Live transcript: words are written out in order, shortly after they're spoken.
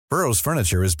Burrow's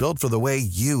furniture is built for the way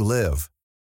you live.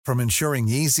 From ensuring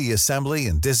easy assembly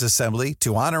and disassembly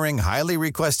to honoring highly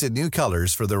requested new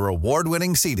colors for their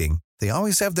award-winning seating, they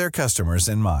always have their customers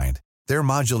in mind. Their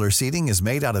modular seating is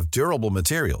made out of durable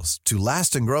materials to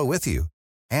last and grow with you.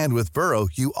 And with Burrow,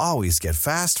 you always get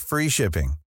fast, free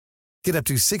shipping. Get up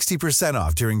to 60%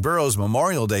 off during Burrow's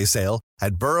Memorial Day sale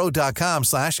at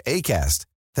burrow.com/ACAST.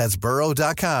 That's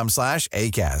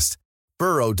burrow.com/ACAST.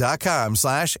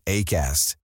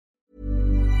 burrow.com/ACAST.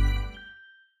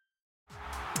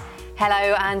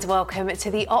 Hello and welcome to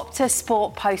the Optus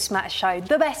Sport post-match show,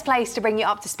 the best place to bring you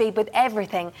up to speed with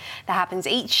everything that happens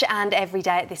each and every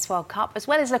day at this World Cup, as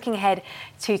well as looking ahead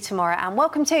to tomorrow. And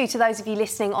welcome to those of you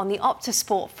listening on the Optus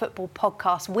Sport Football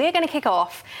Podcast. We're going to kick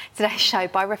off today's show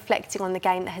by reflecting on the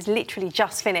game that has literally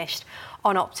just finished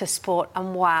on Optus Sport.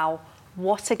 And wow,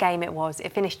 what a game it was.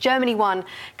 It finished Germany 1,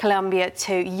 Colombia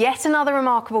 2. Yet another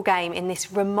remarkable game in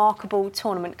this remarkable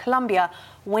tournament. Colombia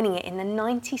winning it in the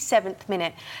 97th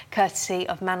minute, courtesy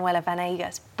of Manuela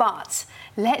Vanegas. But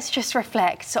let's just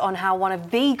reflect on how one of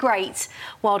the great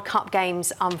World Cup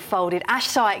games unfolded. Ash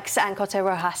Sykes and Cote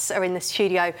Rojas are in the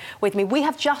studio with me. We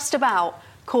have just about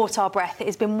caught our breath. It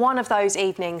has been one of those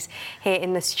evenings here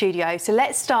in the studio. So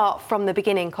let's start from the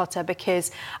beginning, Cote,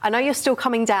 because I know you're still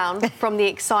coming down from the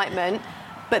excitement,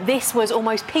 but this was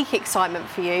almost peak excitement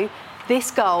for you.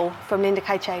 This goal from Linda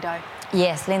Caicedo.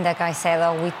 Yes, Linda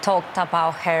Caicedo, we talked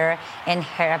about her and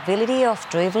her ability of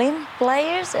dribbling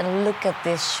players, and look at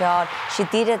this shot. She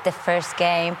did it the first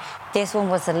game. This one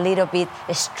was a little bit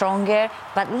stronger,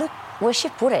 but look where she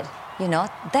put it, you know,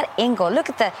 that angle. Look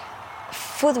at the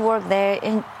footwork there,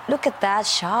 and look at that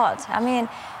shot. I mean,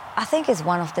 I think it's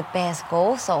one of the best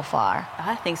goals so far.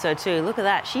 I think so too. Look at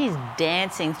that. She's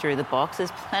dancing through the box.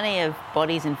 There's plenty of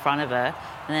bodies in front of her,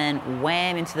 and then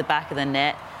wham into the back of the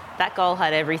net. That goal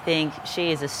had everything.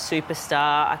 She is a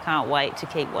superstar. I can't wait to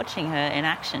keep watching her in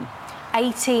action.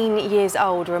 18 years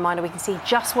old, a reminder, we can see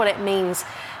just what it means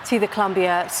to the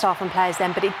Colombia staff and players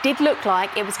then. But it did look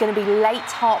like it was going to be late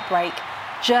heartbreak.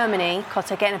 Germany,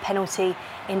 Cotta getting a penalty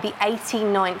in the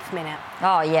 89th minute.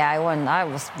 Oh, yeah, I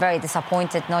was very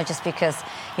disappointed, not just because,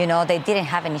 you know, they didn't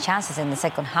have any chances in the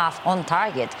second half on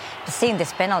target. But seeing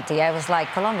this penalty, I was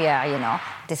like, Colombia, you know,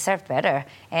 deserved better.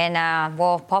 And,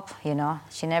 Pop, you know,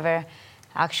 she never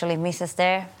actually misses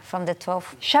there from the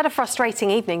 12th. She had a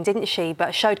frustrating evening, didn't she?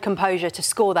 But showed composure to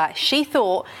score that. She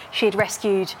thought she had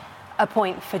rescued a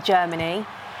point for Germany.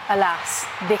 Alas,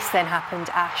 this then happened,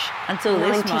 Ash. Until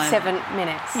this 97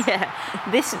 minutes. Yeah,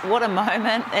 what a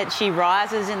moment that she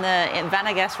rises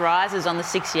Vanegas rises on the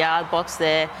 6-yard box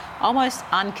there, almost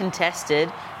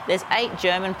uncontested. There's 8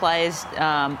 German players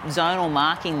zonal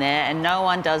marking there, and no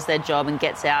one does their job and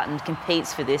gets out and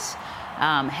competes for this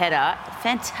header.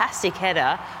 Fantastic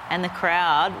header, and the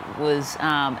crowd was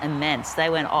immense. They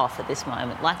went off at this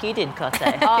moment, like you did, Cote.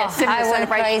 I went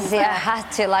crazy. I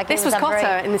had to. This was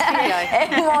Cote in the studio.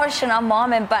 Emotional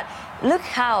moment, but look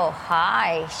how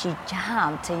high she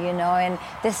jumped, you know, and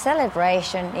the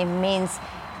celebration, it means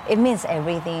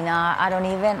everything. I don't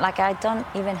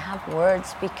even have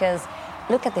words, because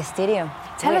look at the stadium.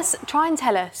 Try and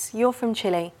tell us, you're from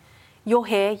Chile. You're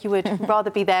here, you would rather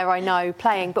be there, I know,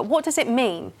 playing. But what does it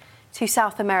mean to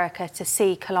South America to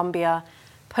see Colombia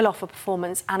pull off a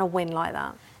performance and a win like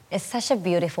that? It's such a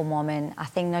beautiful moment. I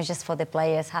think not just for the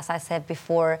players, as I said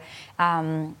before,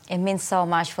 it means so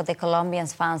much for the Colombian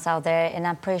fans out there. And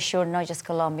I'm pretty sure not just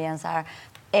Colombians, are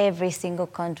every single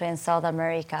country in South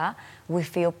America. We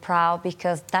feel proud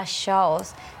because that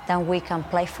shows that we can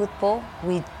play football.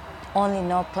 We only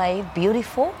not play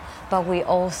beautiful, but we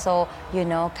also, you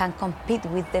know, can compete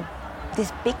with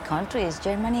these big countries.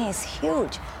 Germany is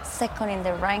huge, second in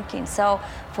the ranking. So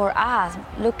for us,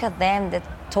 look at them, the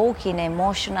talking,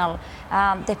 emotional,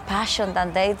 the passion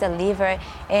that they deliver,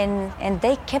 and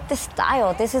they kept the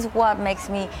style. This is what makes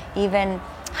me even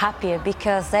happier,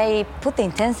 because they put the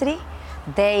intensity.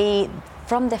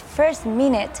 From the first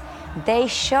minute, they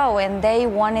show, and they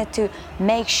wanted to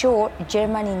make sure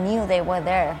Germany knew they were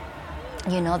there.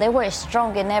 You know, they were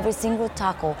strong in every single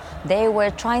tackle. They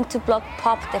were trying to block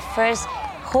Pop the first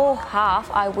whole half,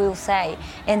 I will say,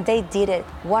 and they did it.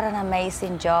 What an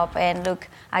amazing job. And look,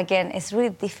 again, it's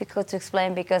really difficult to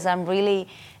explain, because I'm really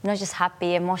not just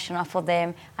happy, emotional for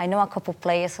them. I know a couple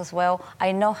players as well.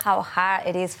 I know how hard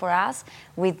it is for us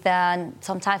with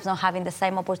sometimes not having the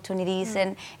same opportunities,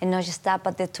 and not just that,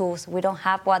 but the tools. We don't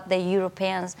have what the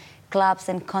Europeans, clubs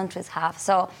and countries have.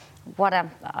 So what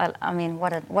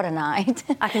a night.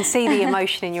 I can see the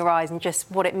emotion in your eyes and just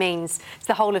what it means to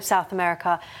the whole of South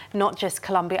America, not just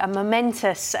Colombia. A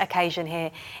momentous occasion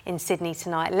here in Sydney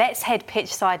tonight. Let's head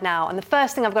pitch side now. And the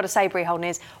first thing I've got to say, Bree Holden,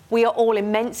 is we are all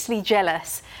immensely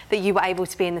jealous that you were able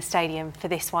to be in the stadium for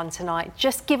this one tonight.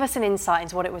 Just give us an insight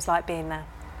into what it was like being there.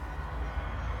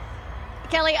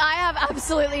 Kelly, I have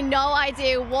absolutely no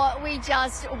idea what we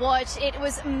just watched. It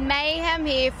was mayhem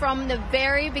here from the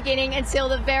very beginning until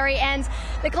the very end.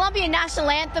 The Colombian national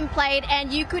anthem played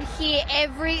and you could hear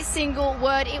every single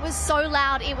word. It was so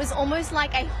loud. It was almost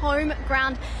like a home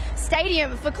ground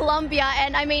stadium for Colombia.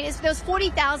 And I mean, there was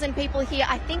 40,000 people here.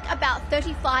 I think about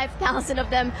 35,000 of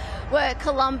them were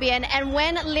Colombian. And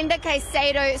when Linda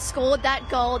Caicedo scored that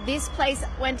goal, this place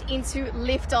went into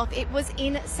liftoff. It was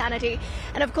insanity.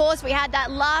 And of course, we had that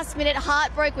last minute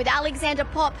heartbreak with Alexander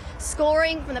Pop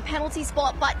scoring from the penalty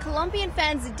spot, but Colombian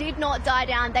fans did not die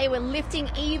down. They were lifting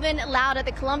even louder.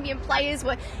 The Colombian players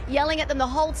were yelling at them the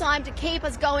whole time to keep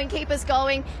us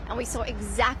going, and we saw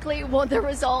exactly what the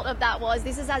result of that was.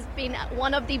 This has been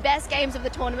one of the best games of the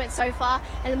tournament so far,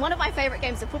 and one of my favourite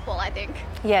games of football, I think.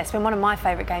 Yeah, it's been one of my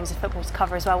favourite games of football to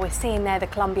cover as well. We're seeing there the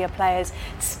Colombia players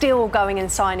still going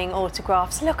and signing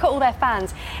autographs. Look at all their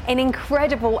fans in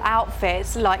incredible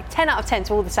outfits, like 10 out of 10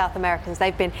 to all the South Americans.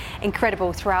 They've been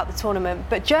incredible throughout the tournament.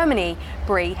 But Germany,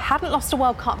 Brie, hadn't lost a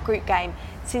World Cup group game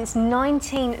since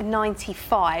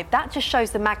 1995. That just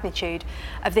shows the magnitude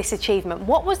of this achievement.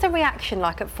 What was the reaction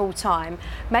like at full time?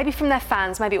 Maybe from their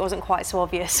fans, maybe it wasn't quite so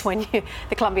obvious when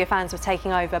the Colombia fans were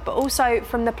taking over, but also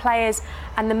from the players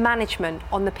and the management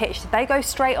on the pitch. Did they go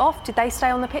straight off? Did they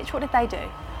stay on the pitch? What did they do?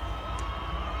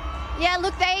 Yeah,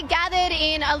 look, they gathered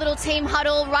in a little team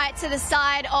huddle right to the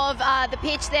side of the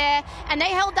pitch there, and they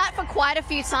held that for quite a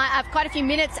few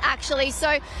minutes actually.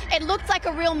 So it looked like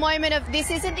a real moment of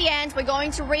this isn't the end. We're going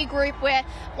to regroup. We're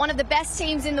one of the best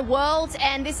teams in the world,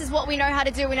 and this is what we know how to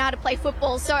do. We know how to play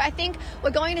football. So I think we're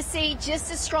going to see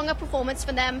just as strong a performance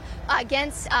from them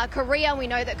against Korea. We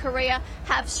know that Korea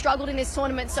have struggled in this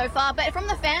tournament so far, but from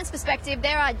the fans' perspective,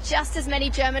 there are just as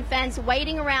many German fans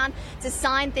waiting around to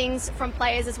sign things from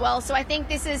players as well. So I think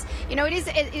this is,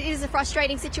 it is a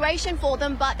frustrating situation for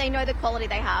them, but they know the quality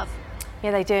they have.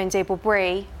 Yeah, they do indeed. Well,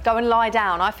 Brie, go and lie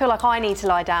down. I feel like I need to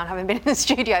lie down, having been in the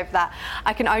studio for that.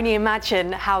 I can only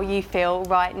imagine how you feel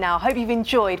right now. Hope you've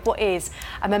enjoyed what is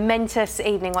a momentous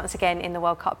evening once again in the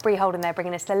World Cup. Brie Holden there,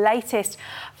 bringing us the latest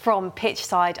from pitch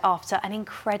side after an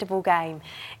incredible game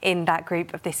in that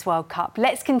group of this World Cup.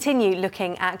 Let's continue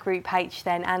looking at Group H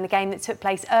then, and the game that took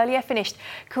place earlier finished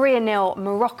Korea 0,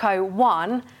 Morocco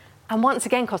 1. And once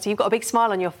again, Costa, you've got a big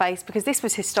smile on your face because this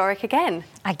was historic again.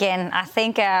 Again, I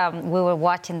think we were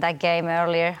watching that game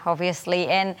earlier, obviously.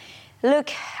 And look,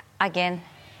 again,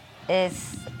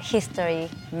 it's history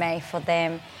made for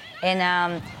them.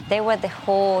 And they were the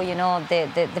whole,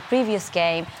 the previous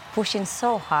game pushing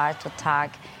so hard to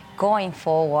attack, going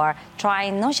forward,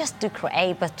 trying not just to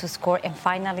create, but to score. And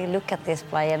finally, look at this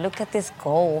player, look at this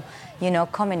goal,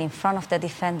 coming in front of the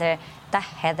defender. That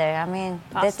header, I mean,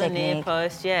 past the near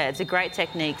post, yeah, it's a great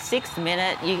technique. 6th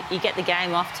minute, you get the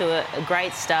game off to a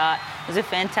great start. There's a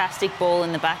fantastic ball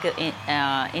in the back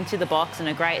into the box and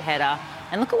a great header.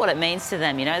 And look at what it means to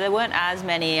them. There weren't as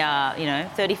many,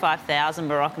 35,000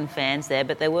 Moroccan fans there,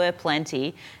 but there were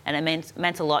plenty, and it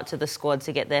meant a lot to the squad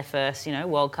to get their first,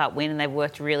 World Cup win, and they've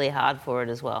worked really hard for it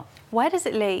as well. Where does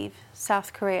it leave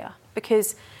South Korea?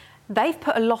 Because they've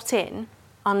put a lot in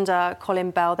under Colin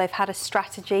Bell. They've had a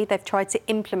strategy. They've tried to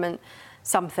implement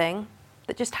something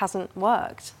that just hasn't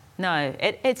worked. No,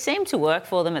 it seemed to work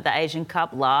for them at the Asian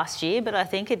Cup last year, but I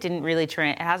think it didn't really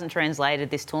it hasn't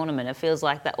translated this tournament. It feels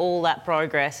like all that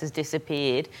progress has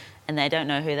disappeared, and they don't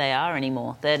know who they are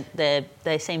anymore.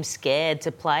 They seem scared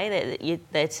to play.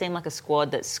 They seem like a squad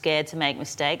that's scared to make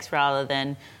mistakes rather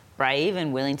than brave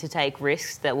and willing to take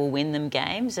risks that will win them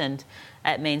games, and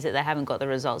it means that they haven't got the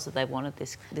results that they've wanted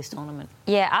this tournament.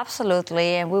 Yeah,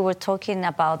 absolutely. And we were talking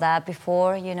about that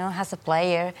before, as a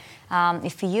player.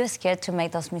 If you're scared to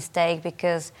make those mistakes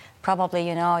because probably,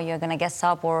 you're going to get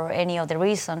sub or any other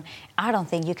reason, I don't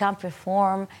think you can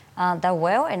perform that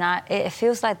well. And it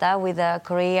feels like that with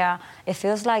Korea. It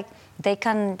feels like they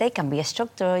can be a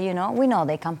structure, We know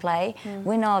they can play.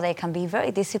 We know they can be very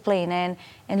disciplined.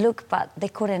 And look, but they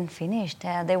couldn't finish.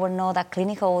 They were not that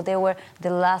clinical. They were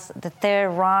the third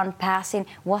run passing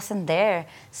wasn't there.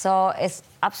 So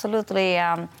absolutely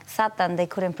sad that they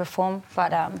couldn't perform.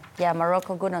 But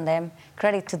Morocco, good on them.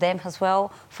 Credit to them as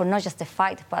well for not just the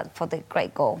fight, but for the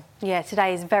great goal. Yeah,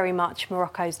 today is very much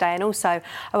Morocco's day. And also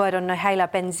a word on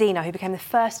Nohela Benzina, who became the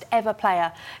first ever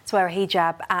player to wear a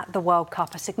hijab at the World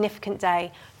Cup. A significant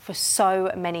day for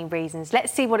so many reasons.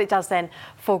 Let's see what it does then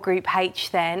for Group H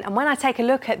then. And when I take a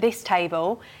look at this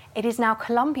table, it is now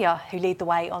Colombia who lead the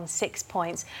way on 6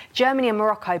 points. Germany and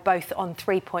Morocco both on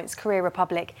 3 points. Korea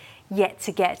Republic yet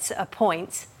to get a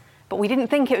point. But we didn't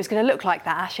think it was going to look like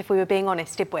that, Ash, if we were being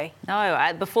honest, did we?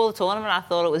 No, before the tournament, I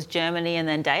thought it was Germany and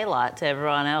then daylight to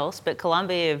everyone else. But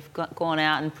Colombia have gone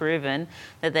out and proven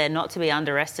that they're not to be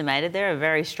underestimated. They're a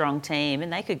very strong team,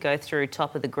 and they could go through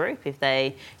top of the group if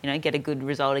they, get a good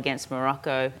result against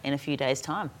Morocco in a few days'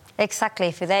 time. Exactly.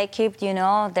 If they keep,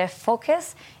 their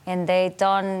focus and they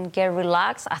don't get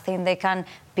relaxed, I think they can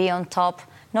be on top.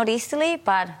 Not easily,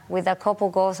 but with a couple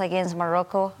goals against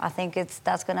Morocco, I think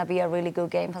that's going to be a really good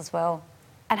game as well.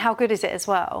 And how good is it as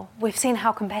well? We've seen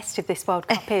how competitive this World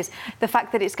Cup is. The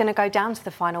fact that it's going to go down to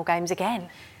the final games again.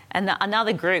 And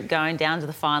another group going down to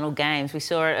the final games. We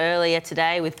saw it earlier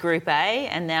today with Group A,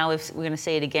 and now we're going to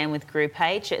see it again with Group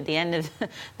H at the end of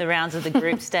the rounds of the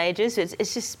group stages.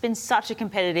 It's just been such a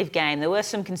competitive game. There were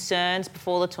some concerns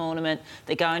before the tournament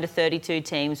that going to 32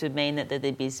 teams would mean that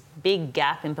there'd be this big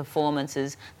gap in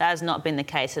performances. That has not been the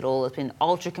case at all. It's been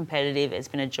ultra competitive. It's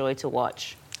been a joy to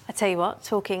watch. I tell you what,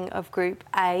 talking of Group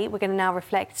A, we're going to now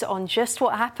reflect on just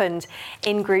what happened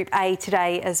in Group A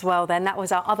today as well then. That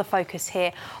was our other focus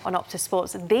here on Opta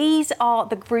Sports. These are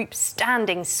the group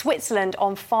standings. Switzerland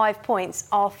on 5 points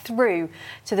are through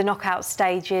to the knockout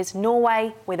stages.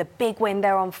 Norway with a big win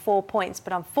there on 4 points,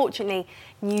 but unfortunately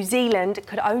New Zealand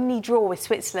could only draw with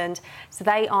Switzerland, so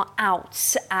they are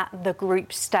out at the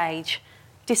group stage.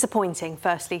 Disappointing,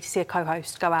 firstly, to see a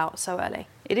co-host go out so early.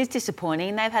 It is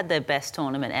disappointing. They've had their best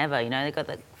tournament ever. They got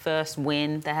the first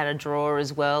win. They had a draw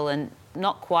as well, and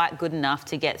not quite good enough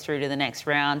to get through to the next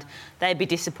round. They'd be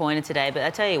disappointed today, but I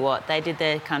tell you what, they did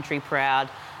their country proud.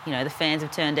 The fans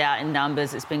have turned out in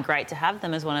numbers. It's been great to have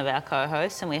them as one of our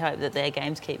co-hosts, and we hope that their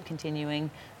games keep continuing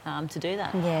to do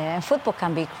that. Yeah, and football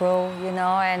can be cruel,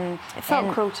 and it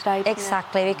felt cruel today.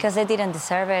 Exactly, because they didn't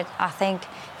deserve it. I think,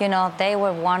 they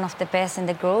were one of the best in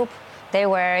the group. They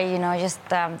were, just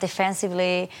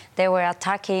defensively, they were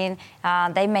attacking.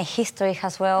 They made history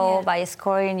as well by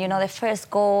scoring, the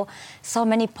first goal. So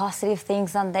many positive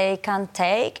things that they can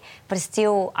take, but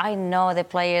still, I know the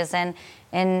players and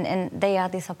they are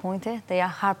disappointed. They are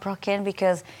heartbroken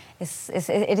because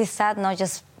it is sad, not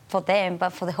just for them, but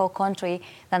for the whole country,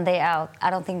 that they out. I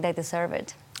don't think they deserve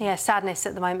it. Yeah, sadness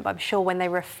at the moment, but I'm sure when they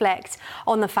reflect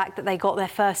on the fact that they got their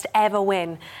first ever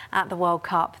win at the World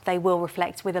Cup, they will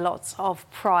reflect with a lot of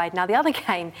pride. Now, the other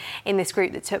game in this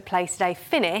group that took place today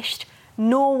finished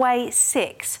Norway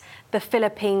 6, the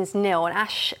Philippines 0. And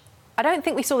Ash, I don't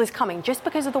think we saw this coming just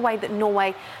because of the way that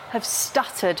Norway have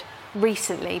stuttered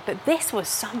recently, but this was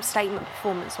some statement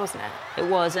performance, wasn't it? It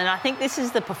was, and I think this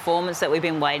is the performance that we've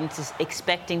been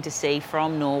expecting to see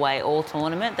from Norway all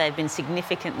tournament. They've been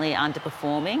significantly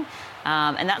underperforming,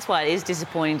 and that's why it is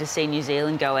disappointing to see New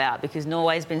Zealand go out, because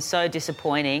Norway's been so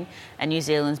disappointing and New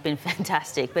Zealand's been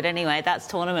fantastic. But anyway, that's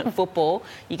tournament football.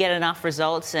 You get enough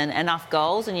results and enough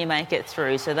goals and you make it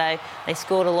through. So they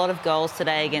scored a lot of goals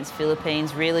today against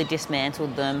Philippines, really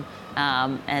dismantled them,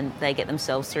 and they get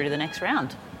themselves through to the next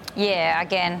round. Yeah,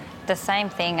 again, the same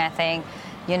thing, I think.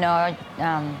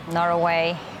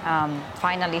 Norway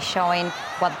finally showing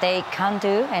what they can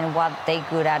do and what they're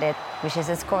good at it, which is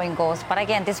scoring goals. But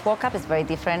again, this World Cup is very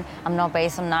different. I'm not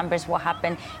based on numbers, what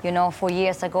happened, 4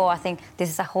 years ago. I think this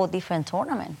is a whole different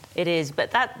tournament. It is,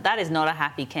 but that is not a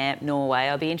happy camp, Norway.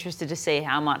 I'll be interested to see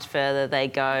how much further they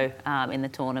go in the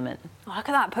tournament. Oh, look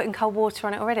at that, putting cold water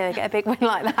on it already. They get a big win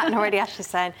like that, and already Ash is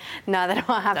saying, no, they're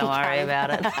not happy. Don't worry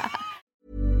about it.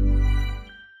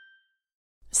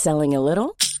 Selling a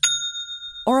little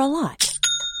or a lot?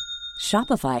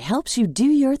 Shopify helps you do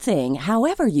your thing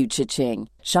however you cha-ching.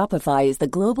 Shopify is the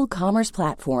global commerce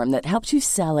platform that helps you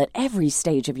sell at every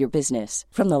stage of your business.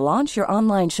 From the launch your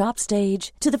online shop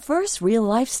stage to the first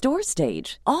real-life store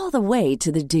stage, all the way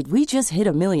to the did we just hit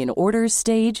a million orders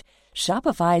stage.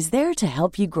 Shopify is there to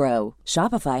help you grow.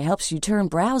 Shopify helps you turn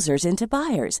browsers into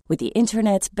buyers with the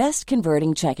internet's best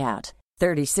converting checkout.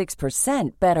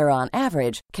 36% better on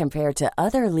average compared to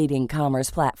other leading commerce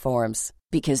platforms.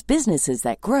 Because businesses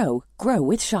that grow, grow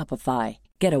with Shopify.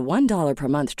 Get a $1 per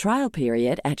month trial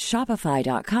period at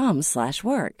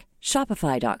shopify.com/work.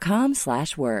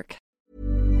 Shopify.com/work.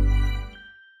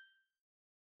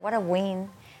 What a win.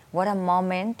 What a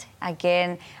moment.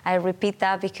 Again, I repeat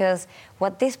that because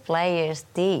what these players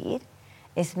did,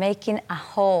 is making a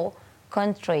whole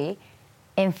country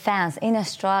and fans in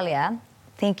Australia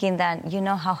thinking that,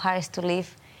 how hard it is to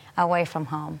live away from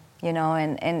home,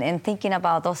 and thinking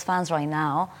about those fans right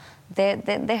now,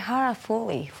 their heart are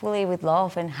fully with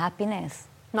love and happiness.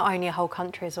 Not only a whole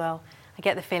country as well. I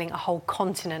get the feeling a whole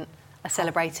continent are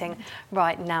celebrating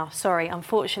right now. Sorry,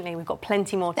 unfortunately, we've got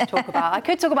plenty more to talk about. I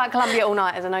could talk about Colombia all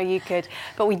night, as I know you could,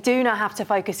 but we do now have to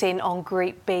focus in on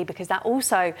Group B because that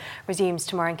also resumes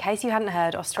tomorrow. In case you hadn't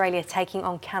heard, Australia taking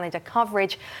on Canada.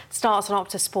 Coverage starts on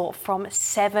Optus Sport from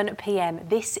 7 p.m.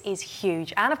 This is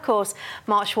huge. And of course,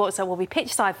 Mark Schwarzer will be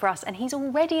pitch side for us, and he's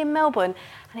already in Melbourne,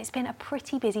 and it's been a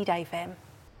pretty busy day for him.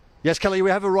 Yes, Kelly, we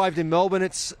have arrived in Melbourne.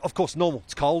 It's, of course, normal.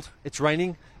 It's cold, it's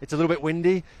raining, it's a little bit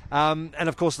windy. And,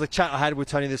 of course, the chat I had with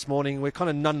Tony this morning, we're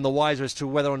kind of none the wiser as to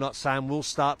whether or not Sam will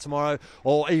start tomorrow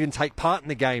or even take part in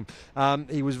the game.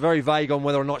 He was very vague on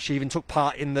whether or not she even took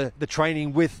part in the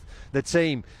training with the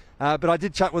team. But I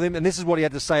did chat with him, and this is what he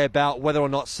had to say about whether or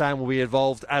not Sam will be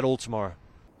involved at all tomorrow.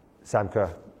 Sam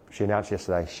Kerr, she announced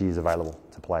yesterday she is available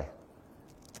to play.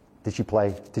 Did she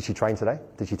play? Did she train today?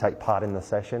 Did she take part in the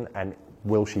session? And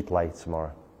will she play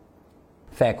tomorrow?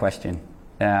 Fair question.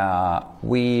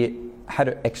 We had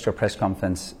an extra press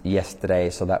conference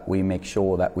yesterday so that we make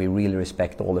sure that we really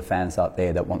respect all the fans out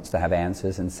there that wants to have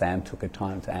answers, and Sam took her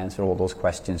time to answer all those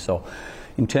questions. So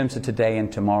in terms of today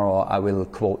and tomorrow, I will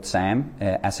quote Sam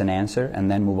as an answer and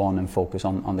then move on and focus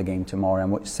on the game tomorrow.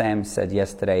 And what Sam said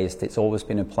yesterday is that it's always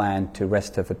been a plan to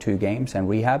rest her for 2 games and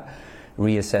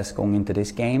reassess going into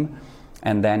this game.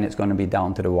 And then it's going to be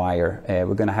down to the wire.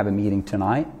 We're going to have a meeting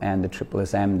tonight, and the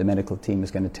SSM, the medical team,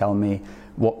 is going to tell me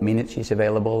what minutes she's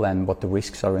available and what the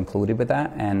risks are included with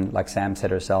that. And like Sam said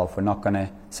herself, we're not going to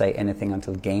say anything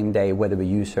until game day, whether we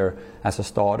use her as a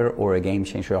starter or a game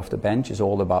changer off the bench. It's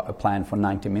all about a plan for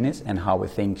 90 minutes and how we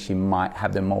think she might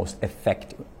have the most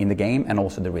effect in the game and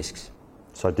also the risks.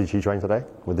 So did she train today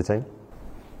with the team?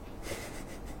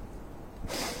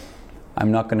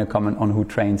 I'm not going to comment on who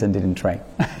trains and didn't train.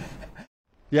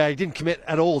 Yeah, he didn't commit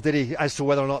at all, did he, as to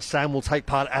whether or not Sam will take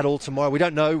part at all tomorrow. We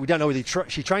don't know. We don't know whether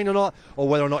she trained or not, or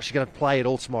whether or not she's going to play at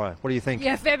all tomorrow. What do you think?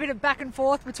 Yeah, fair bit of back and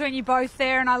forth between you both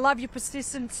there, and I love your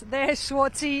persistence there,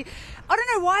 Schwartzy. I don't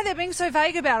know why they're being so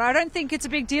vague about it. I don't think it's a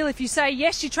big deal if you say,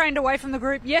 yes, she trained away from the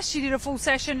group, yes, she did a full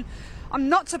session. I'm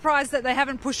not surprised that they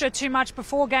haven't pushed her too much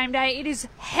before game day. It is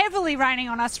heavily raining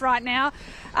on us right now.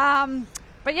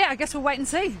 But yeah, I guess we'll wait and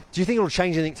see. Do you think it'll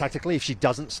change anything tactically if she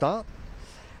doesn't start?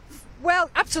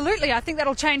 Well, absolutely. I think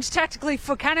that'll change tactically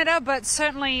for Canada, but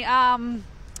certainly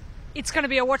it's going to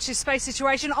be a watch this space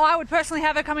situation. I would personally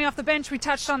have her coming off the bench. We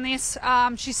touched on this.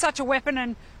 She's such a weapon,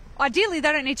 and ideally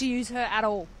they don't need to use her at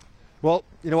all. Well,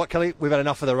 you know what, Kelly? We've had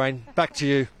enough of the rain. Back to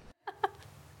you.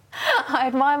 I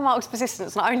admire Mark's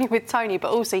persistence, not only with Tony, but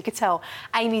also you could tell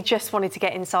Amy just wanted to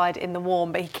get inside in the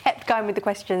warm, but he kept going with the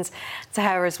questions to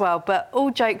her as well. But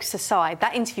all jokes aside,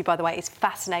 that interview, by the way, is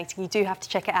fascinating. You do have to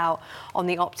check it out on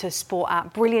the Optus Sport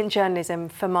app. Brilliant journalism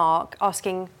for Mark,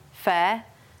 asking fair,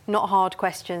 not hard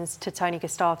questions to Tony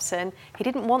Gustafsson. He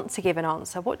didn't want to give an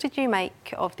answer. What did you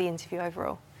make of the interview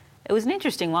overall? It was an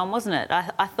interesting one, wasn't it?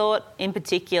 I thought, in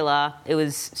particular, it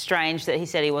was strange that he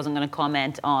said he wasn't going to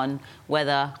comment on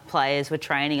whether players were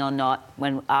training or not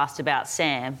when asked about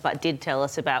Sam, but did tell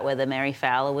us about whether Mary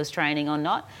Fowler was training or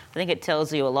not. I think it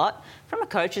tells you a lot. From a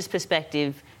coach's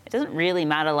perspective, it doesn't really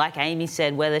matter, like Amy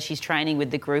said, whether she's training with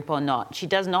the group or not. She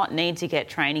does not need to get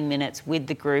training minutes with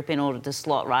the group in order to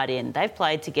slot right in. They've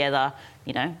played together,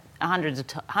 hundreds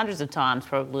of times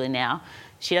probably now.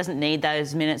 She doesn't need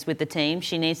those minutes with the team.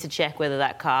 She needs to check whether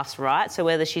that calf's right. So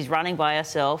whether she's running by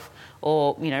herself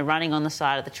or, running on the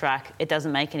side of the track, it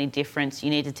doesn't make any difference. You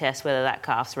need to test whether that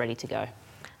calf's ready to go.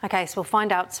 OK, so we'll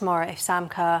find out tomorrow if Sam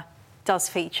Kerr does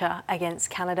feature against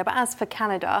Canada. But as for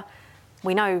Canada,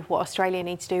 we know what Australia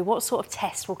needs to do. What sort of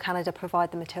test will Canada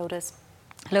provide the Matildas?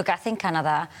 Look, I think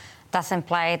Canada doesn't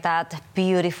play that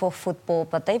beautiful football,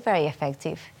 but they're very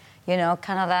effective.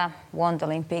 Canada won the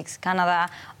Olympics. Canada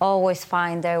always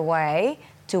find their way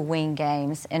to win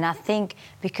games. And I think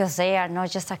because they are not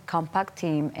just a compact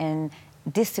team and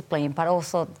discipline, but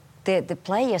also the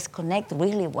players connect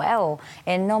really well.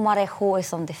 And no matter who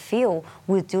is on the field,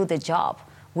 we do the job.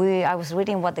 I was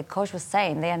reading what the coach was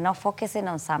saying. They are not focusing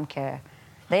on Sam Kerr.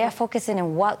 They are focusing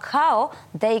on how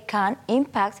they can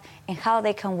impact and how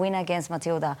they can win against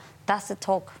Matilda. That's the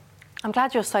talk. I'm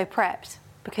glad you're so prepped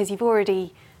because you've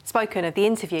already spoken of the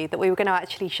interview that we were going to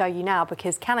actually show you now,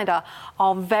 because Canada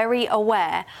are very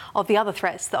aware of the other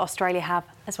threats that Australia have,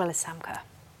 as well as Sam Kerr.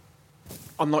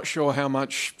 I'm not sure how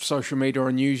much social media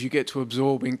or news you get to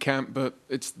absorb in camp, but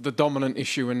it's the dominant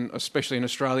issue, and especially in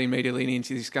Australian media leading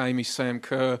into this game, is Sam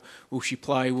Kerr. Will she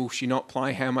play? Will she not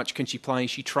play? How much can she play? Is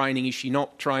she training? Is she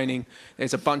not training?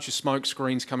 There's a bunch of smoke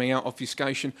screens coming out,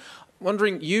 obfuscation.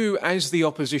 Wondering, you as the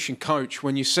opposition coach,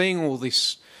 when you're seeing all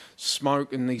this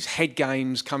smoke and these head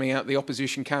games coming out the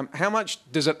opposition camp, how much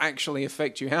does it actually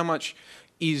affect you? How much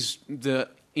is the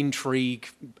intrigue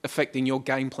affecting your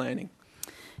game planning?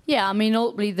 Yeah, I mean,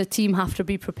 ultimately the team have to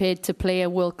be prepared to play a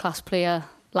world-class player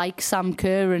like Sam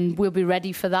Kerr, and we'll be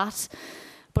ready for that.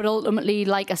 But ultimately,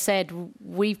 like I said,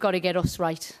 we've got to get us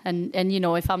right. And you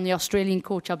know, if I'm the Australian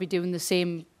coach, I'll be doing the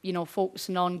same, you know,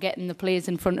 focusing on getting the players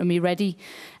in front of me ready.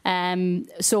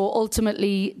 So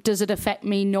ultimately, does it affect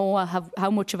me? No. How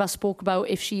much have I spoke about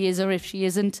if she is or if she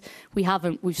isn't? We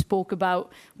haven't. We've spoke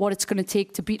about what it's going to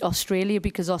take to beat Australia,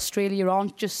 because Australia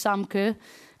aren't just Sam Kerr.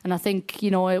 And I think,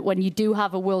 you know, when you do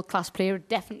have a world-class player, it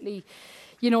definitely,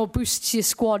 you know, boosts your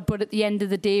squad. But at the end of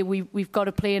the day, we've got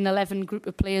to play an 11 group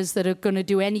of players that are going to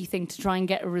do anything to try and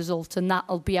get a result, and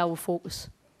that'll be our focus.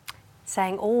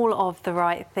 Saying all of the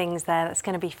right things there. That's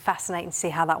going to be fascinating to see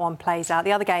how that one plays out.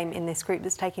 The other game in this group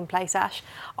that's taking place, Ash,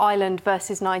 Ireland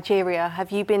versus Nigeria.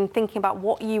 Have you been thinking about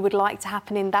what you would like to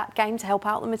happen in that game to help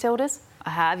out the Matildas? I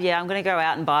have, yeah. I'm going to go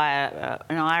out and buy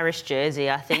an Irish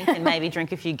jersey, I think, and maybe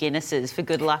drink a few Guinnesses for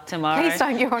good luck tomorrow. Please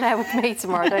don't get on air with me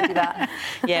tomorrow. Don't do that.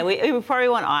 Yeah, we would probably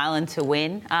want Ireland to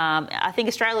win. I think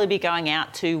Australia would be going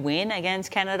out to win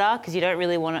against Canada, because you don't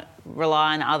really want to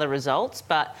rely on other results,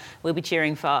 but we'll be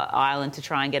cheering for Ireland to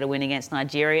try and get a win against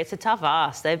Nigeria. It's a tough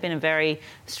ask. They've been a very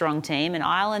strong team, and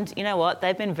Ireland, you know what,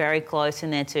 they've been very close in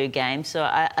their two games, so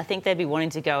I think they'd be wanting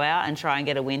to go out and try and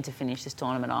get a win to finish this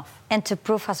tournament off. And to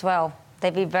prove as well.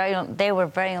 They were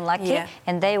very unlucky,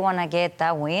 and they want to get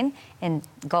that win and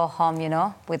go home, you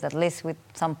know, with at least with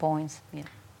some points. Yeah.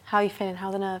 How are you feeling? How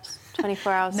are the nerves?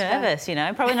 24 hours Nervous, you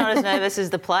know. Probably not as nervous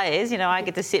as the players. You know, I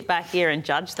get to sit back here and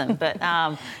judge them. But,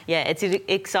 yeah, it's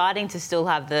exciting to still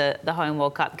have the Home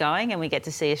World Cup going, and we get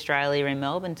to see Australia in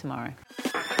Melbourne tomorrow.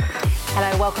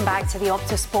 Hello, welcome back to the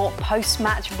Opta Sport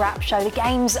post-match wrap show. The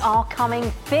games are coming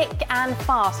thick and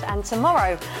fast, and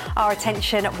tomorrow our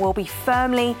attention will be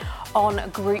firmly on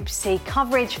Group C.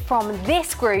 Coverage from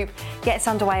this group gets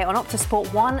underway on Opta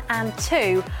Sport 1 and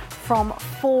 2 from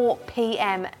 4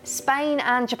 p.m. Spain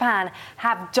and Japan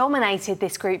have dominated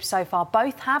this group so far.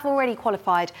 Both have already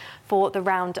qualified for the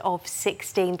round of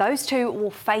 16. Those two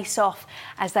will face off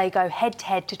as they go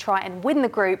head-to-head to try and win the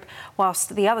group,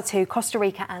 whilst the other two, Costa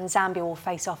Rica and Zambia, will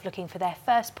face off looking for their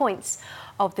first points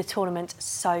of the tournament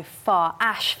so far.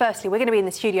 Ash, firstly, we're going to be in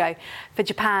the studio for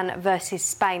Japan versus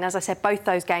Spain. As I said, both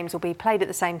those games will be played at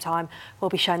the same time. We'll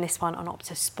be showing this one on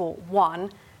Opta Sport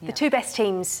 1. The two best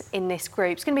teams in this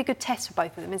group. It's going to be a good test for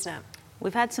both of them, isn't it?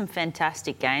 We've had some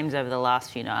fantastic games over the last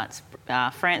few nights.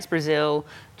 France, Brazil,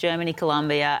 Germany,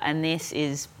 Colombia, and this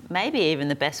is maybe even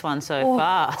the best one so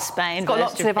far. Spain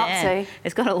versus Japan.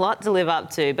 It's got a lot to live up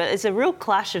to, but it's a real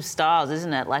clash of styles,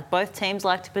 isn't it? Like, both teams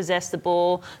like to possess the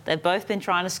ball. They've both been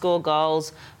trying to score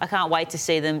goals. I can't wait to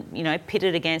see them, you know,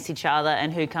 pitted against each other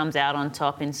and who comes out on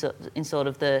top in sort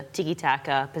of the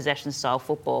tiki-taka possession-style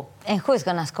football. And who's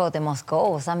going to score the most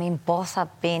goals? I mean, both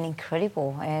have been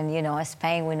incredible. And, you know,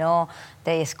 Spain, we know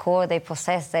they score, they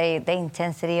possess, the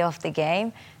intensity of the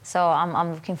game. So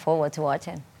I'm looking forward to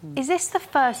watching. Is this the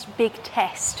first big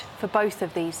test for both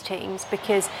of these teams?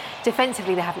 Because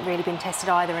defensively they haven't really been tested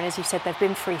either, and as you said, they've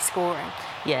been free scoring.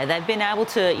 Yeah, they've been able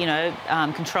to, you know,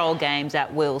 control games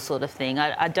at will, sort of thing.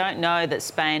 I don't know that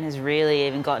Spain has really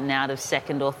even gotten out of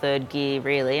second or third gear,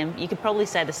 really, and you could probably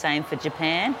say the same for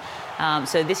Japan.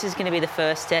 So this is going to be the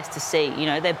first test to see. You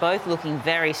know, they're both looking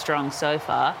very strong so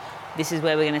far. This is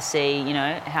where we're going to see, you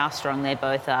know, how strong they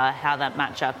both are, how that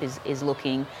matchup is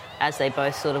looking as they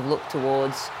both sort of look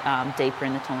towards deeper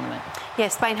in the tournament. Yeah,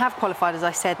 Spain have qualified, as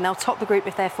I said, and they'll top the group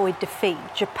if they avoid defeat.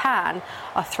 Japan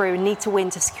are through and need to win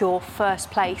to secure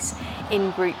first place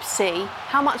in Group C.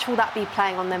 How much will that be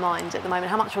playing on their mind at the moment?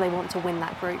 How much will they want to win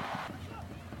that group?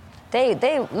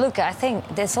 They look, I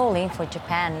think that's all in for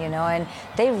Japan, you know, and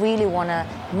they really want to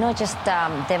not just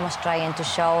demonstrate and to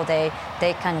show they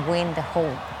can win the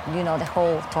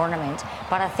whole tournament.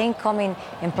 But I think coming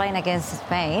and playing against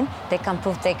Spain, they can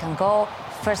prove they can go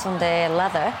first on the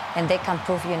ladder, and they can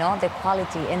prove, you know, the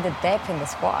quality and the depth in the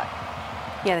squad.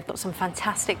 Yeah, they've got some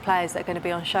fantastic players that are going to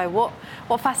be on show.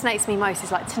 What fascinates me most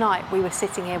is, like, tonight we were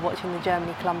sitting here watching the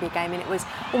Germany-Colombia game, and it was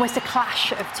almost a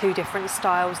clash of two different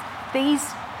styles. These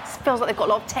feels like they've got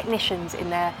a lot of technicians in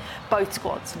their both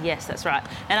squads. Yes, that's right.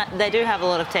 And they do have a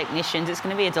lot of technicians. It's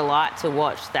going to be a delight to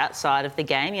watch that side of the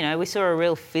game. You know, we saw a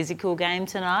real physical game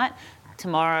tonight.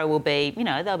 tomorrow will be,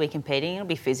 they'll be competing, it'll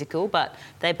be physical, but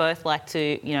they both like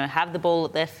to, have the ball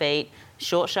at their feet,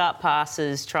 short, sharp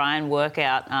passes, try and work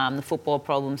out the football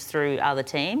problems through other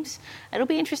teams. It'll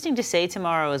be interesting to see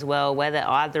tomorrow as well whether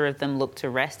either of them look to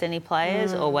rest any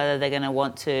players or whether they're going to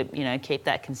want to, keep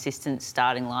that consistent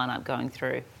starting lineup going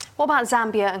through. What about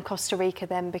Zambia and Costa Rica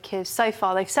then? Because so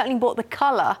far they've certainly brought the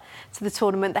colour to the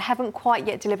tournament. They haven't quite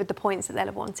yet delivered the points that they'll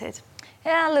have wanted.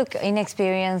 Yeah, look,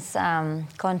 inexperienced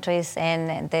countries,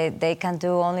 and they can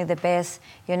do only the best.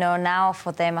 Now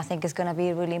for them, I think it's going to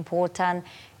be really important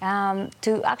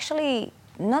to actually,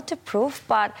 not to prove,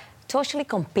 but to actually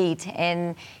compete.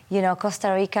 And,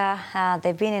 Costa Rica,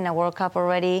 they've been in a World Cup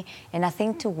already, and I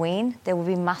think to win, they will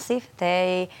be massive.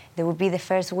 They will be the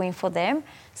first win for them.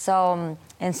 So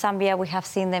in Zambia, we have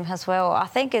seen them as well. I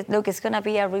think, it's going to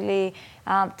be a really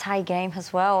tight game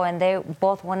as well, and they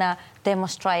both want to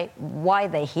demonstrate why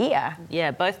they're here.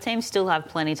 Yeah, both teams still have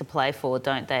plenty to play for,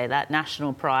 don't they? That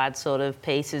national pride sort of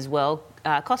piece as well.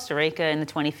 Costa Rica in the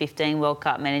 2015 World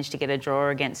Cup managed to get a draw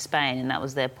against Spain, and that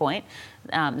was their point.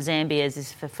 Zambia's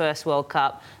is for first World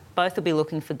Cup. Both will be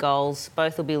looking for goals.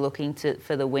 Both will be looking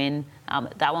for the win.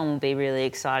 That one will be really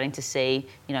exciting to see,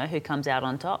 who comes out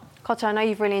on top. Cotter, I know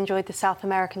you've really enjoyed the South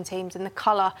American teams and the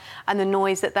colour and the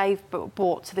noise that they've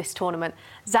brought to this tournament.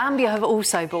 Zambia have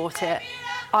also brought it.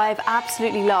 I've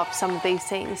absolutely loved some of these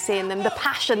teams, seeing them, the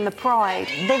passion, the pride.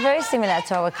 They're very similar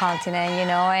to our continent,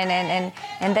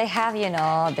 and they have,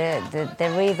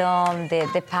 the rhythm,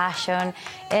 the passion.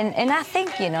 And I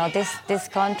think, these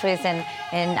countries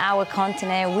and our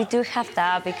continent, we do have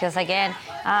that because, again,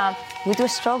 we do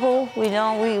struggle, we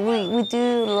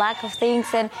do lack of things,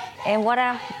 and what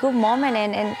a good moment,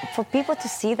 and for people to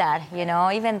see that,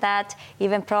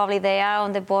 even probably they are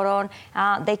on the bottom,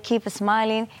 they keep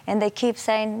smiling and they keep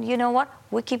saying, you know what,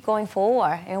 we keep going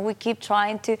forward and we keep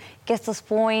trying to get to this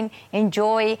point,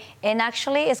 enjoy, and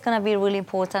actually it's going to be really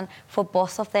important for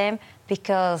both of them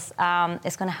because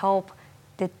it's going to help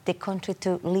the country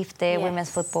to lift the women's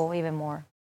football even more.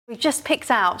 We've just picked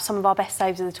out some of our best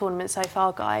saves of the tournament so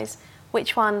far, guys.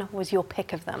 Which one was your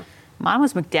pick of them? Mine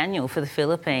was McDaniel for the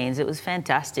Philippines. It was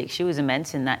fantastic. She was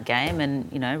immense in that game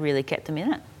and, really kept them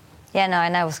in it. Yeah, no,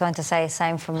 and I was going to say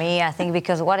same for me. I think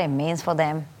because what it means for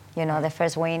them, their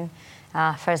first win,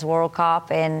 first World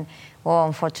Cup, and, well,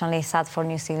 unfortunately sad for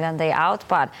New Zealand, they're out,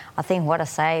 but I think what a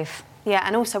save. Yeah,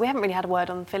 and also we haven't really had a word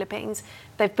on the Philippines.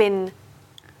 They've been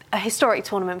a historic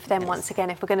tournament for them once again.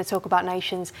 If we're going to talk about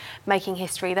nations making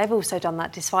history, they've also done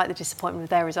that despite the disappointment of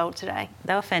their result today.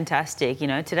 They were fantastic.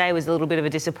 Today was a little bit of a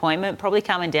disappointment, probably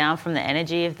coming down from the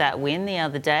energy of that win the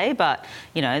other day, but,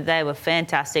 they were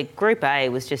fantastic. Group A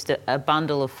was just a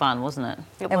bundle of fun, wasn't it?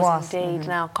 It was indeed.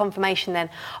 Now, confirmation then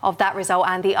of that result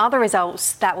and the other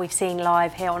results that we've seen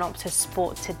live here on Optus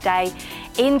Sport today.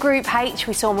 In Group H,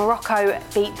 we saw Morocco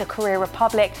beat the Korea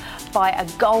Republic by a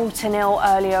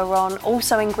 0-0 earlier on.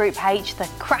 Also in Group H, the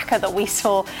cracker that we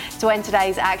saw to end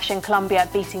today's action, Colombia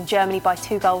beating Germany by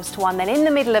 2-1. Then in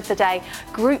the middle of the day,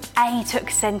 Group A took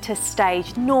centre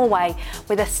stage. Norway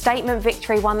with a statement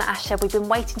victory, one that Ash said we've been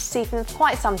waiting to see for them for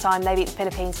quite some time. They beat the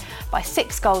Philippines by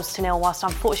 6-0, whilst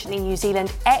unfortunately New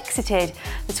Zealand exited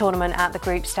the tournament at the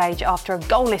group stage after a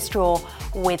goalless draw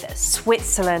with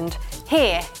Switzerland.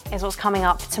 Here is what's coming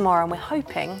up tomorrow, and we're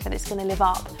hoping that it's going to live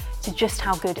up to just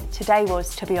how good today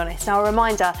was, to be honest. Now, a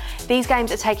reminder, these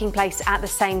games are taking place at the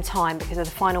same time because of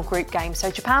the final group game. So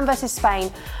Japan versus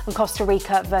Spain and Costa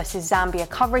Rica versus Zambia.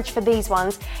 Coverage for these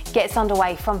ones gets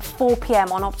underway from 4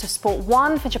 p.m. on Optus Sport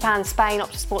 1 for Japan, Spain,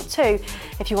 Optus Sport 2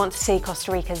 if you want to see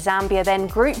Costa Rica, Zambia. Then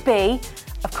Group B,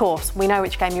 of course, we know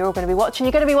which game you're all going to be watching.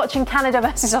 You're going to be watching Canada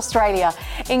versus Australia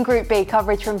in Group B.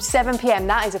 Coverage from 7 p.m.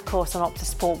 That is, of course, on Optus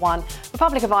Sport 1.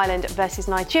 Republic of Ireland versus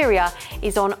Nigeria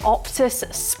is on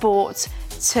Optus Sport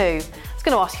 2. I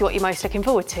was going to ask you what you're most looking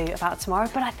forward to about tomorrow,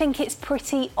 but I think it's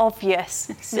pretty obvious.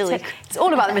 Silly. It's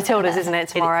all about the Matildas, isn't it,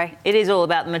 tomorrow? It is all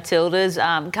about the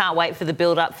Matildas. Can't wait for the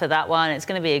build-up for that one. It's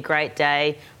going to be a great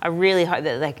day. I really hope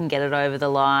that they can get it over the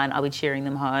line. I'll be cheering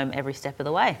them home every step of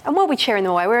the way. And we'll be cheering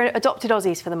them away. We're adopted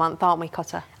Aussies for the month, aren't we,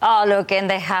 Cotter? Oh, look, and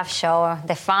they have shown.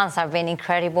 The fans have been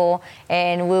incredible,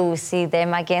 and we will see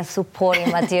them again supporting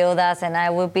Matildas, and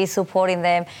I will be supporting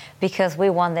them because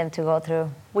we want them to go through.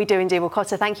 We do indeed. Well,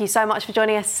 Cotter, thank you so much for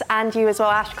joining us, and you as well,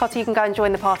 Ash. Cotter, you can go and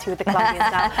join the party with the Colombians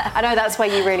now. I know that's where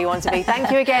you really want to be.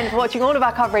 Thank you again for watching all of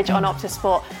our coverage on Optus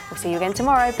Sport. We'll see you again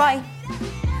tomorrow. Bye.